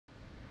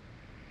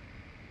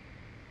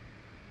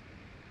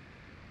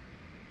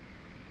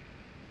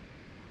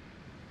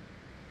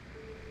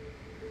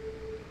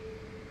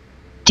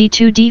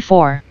d2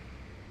 d4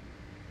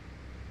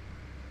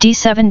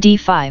 d7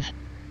 d5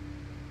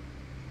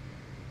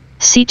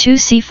 c2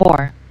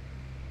 c4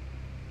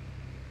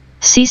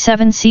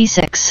 c7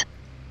 c6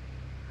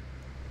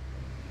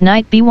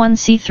 knight b1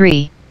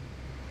 c3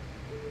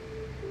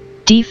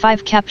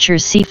 d5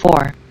 captures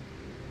c4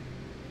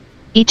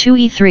 e2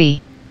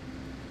 e3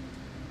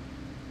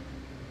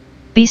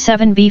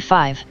 b7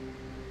 b5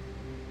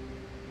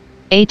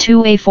 a2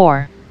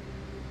 a4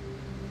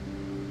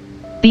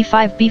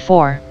 b5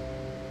 b4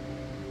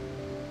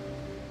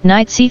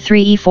 knight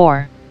c3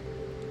 e4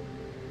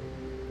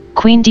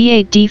 queen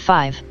d8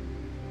 d5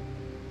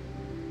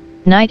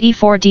 knight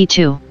e4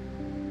 d2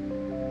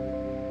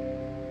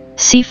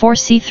 c4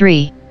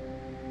 c3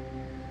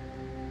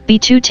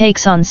 b2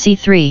 takes on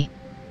c3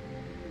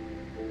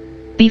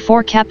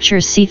 b4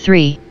 captures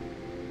c3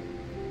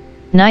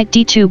 knight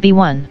d2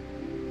 b1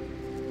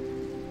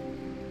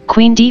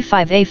 queen d5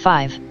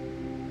 a5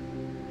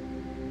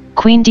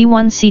 queen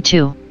d1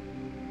 c2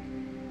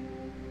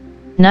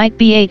 knight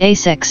b8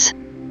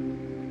 a6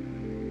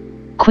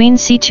 queen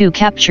c2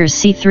 captures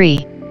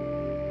c3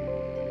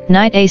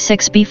 knight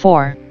a6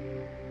 b4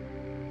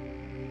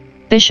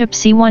 bishop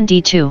c1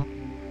 d2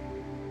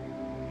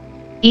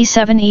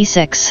 e7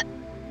 e6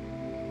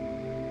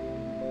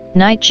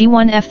 knight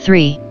g1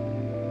 f3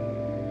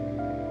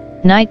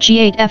 knight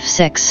g8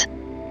 f6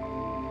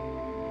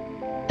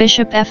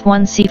 bishop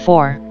f1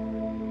 c4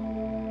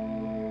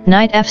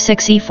 knight f6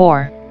 e4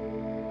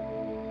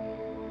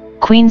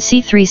 queen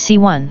c3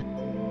 c1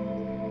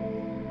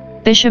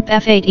 bishop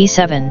f8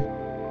 e7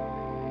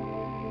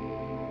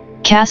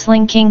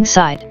 castling king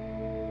side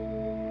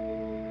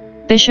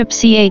bishop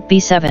c8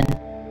 b7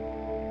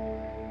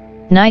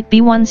 knight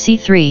b1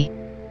 c3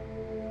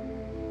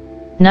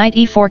 knight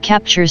e4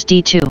 captures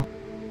d2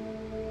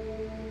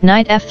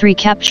 knight f3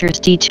 captures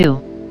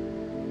d2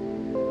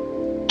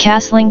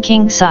 castling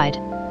king side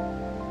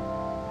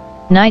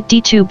knight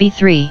d2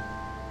 b3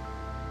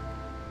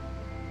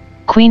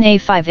 queen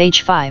a5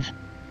 h5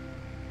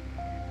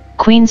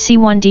 queen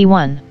c1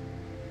 d1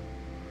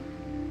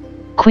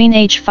 queen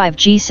h5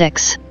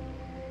 g6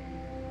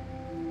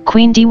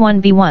 queen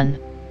d1 b1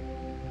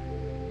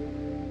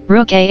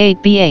 rook a8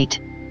 b8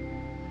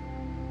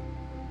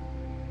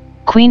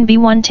 queen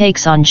b1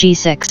 takes on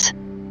g6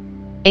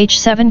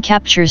 h7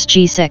 captures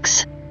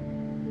g6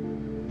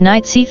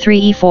 knight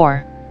c3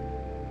 e4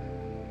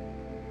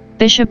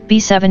 bishop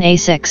b7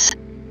 a6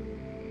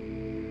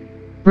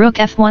 rook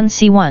f1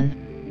 c1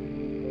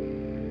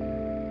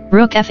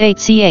 rook f8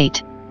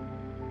 c8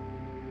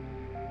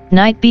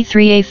 knight b3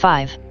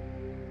 a5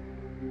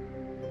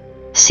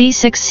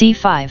 c6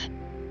 c5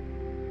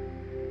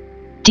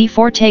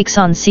 d4 takes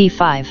on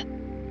c5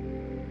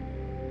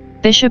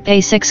 bishop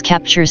a6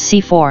 captures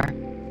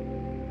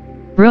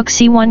c4 rook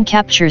c1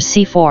 captures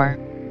c4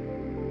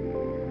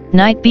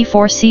 knight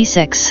b4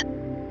 c6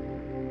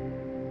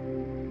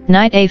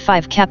 knight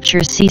a5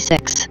 captures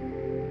c6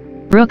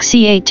 rook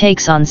c8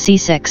 takes on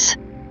c6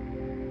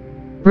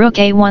 rook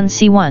a1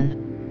 c1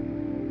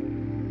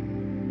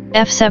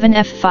 f7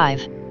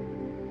 f5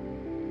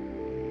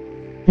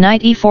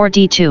 knight e4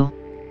 d2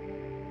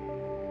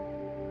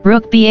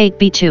 rook b8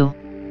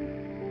 b2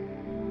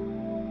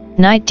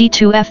 knight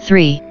d2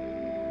 f3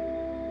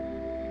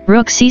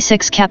 rook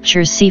c6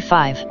 captures c5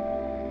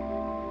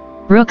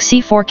 rook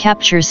c4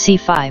 captures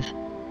c5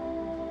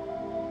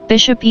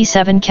 bishop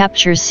e7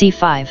 captures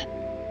c5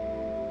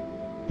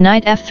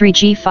 knight f3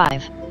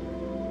 g5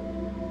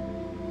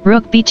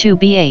 rook b2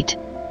 b8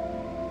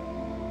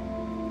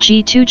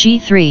 g2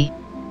 g3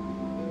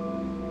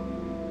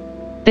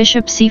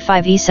 bishop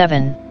c5 e7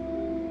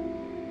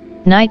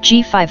 knight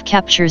g5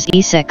 captures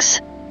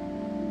e6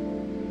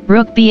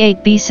 rook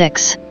b8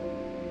 b6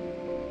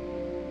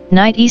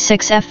 knight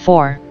e6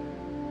 f4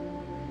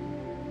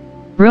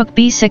 rook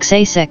b6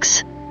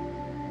 a6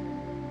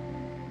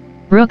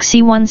 rook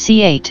c1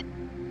 c8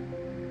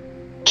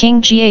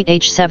 king g8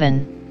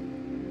 h7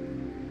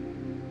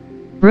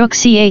 rook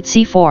c8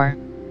 c4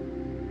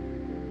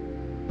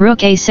 rook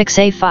a6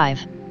 a5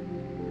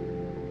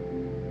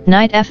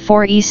 knight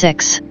f4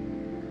 e6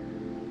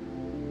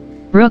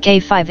 rook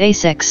a5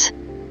 a6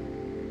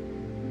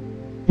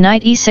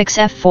 knight e6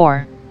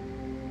 f4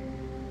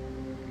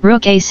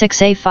 rook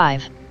a6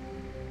 a5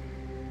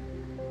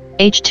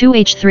 h2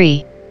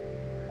 h3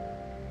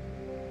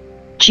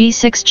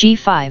 g6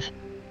 g5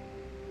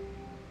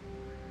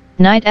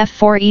 knight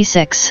f4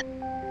 e6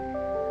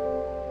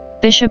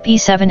 bishop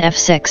e7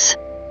 f6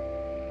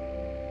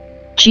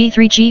 g3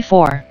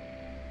 g4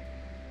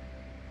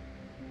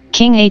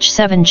 king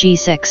h7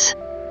 g6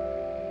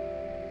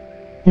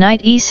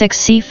 knight e6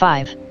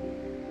 c5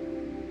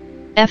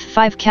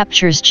 f5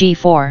 captures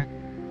g4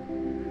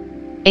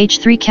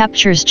 h3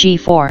 captures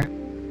g4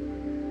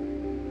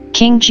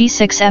 king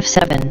g6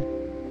 f7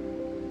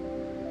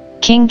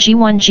 king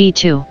g1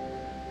 g2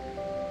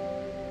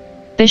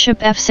 bishop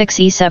f6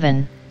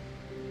 e7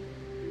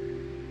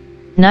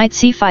 knight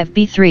c5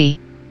 b3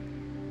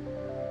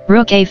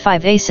 rook a5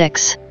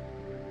 a6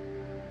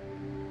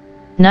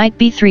 knight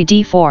b3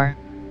 d4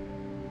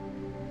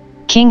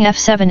 King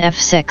f7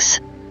 f6.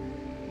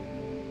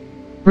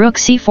 Rook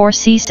c4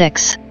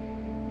 c6.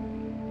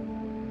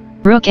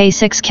 Rook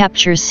a6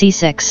 captures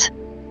c6.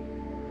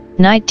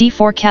 Knight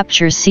d4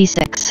 captures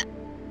c6.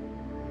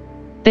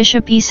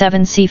 Bishop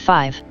e7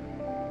 c5.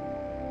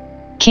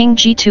 King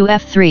g2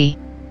 f3.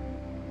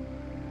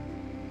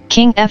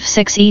 King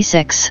f6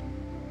 e6.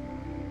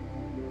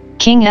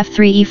 King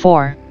f3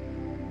 e4.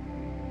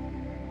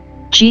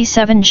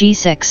 g7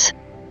 g6.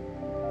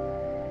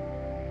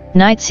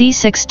 Knight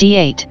c6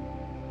 d8.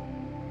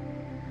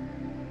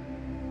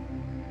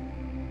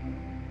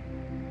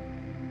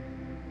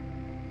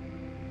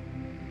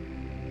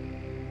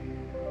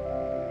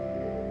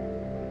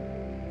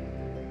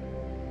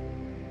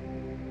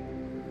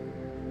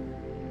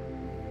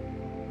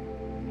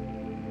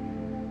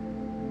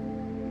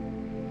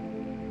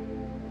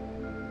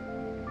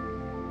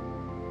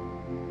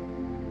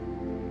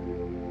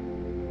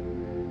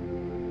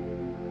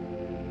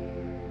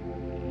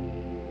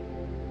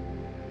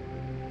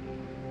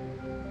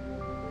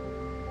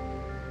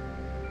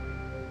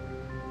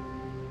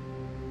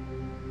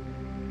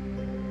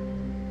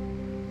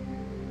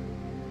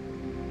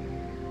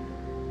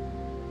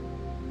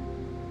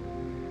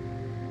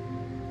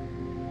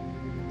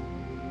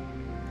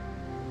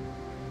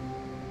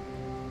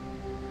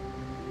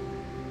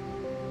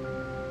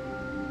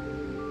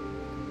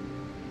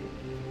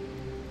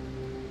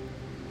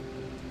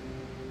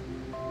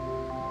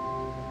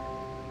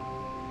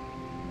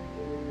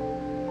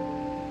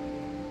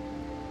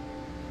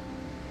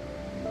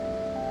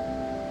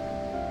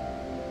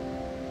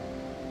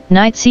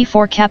 Knight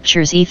c4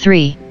 captures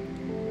e3.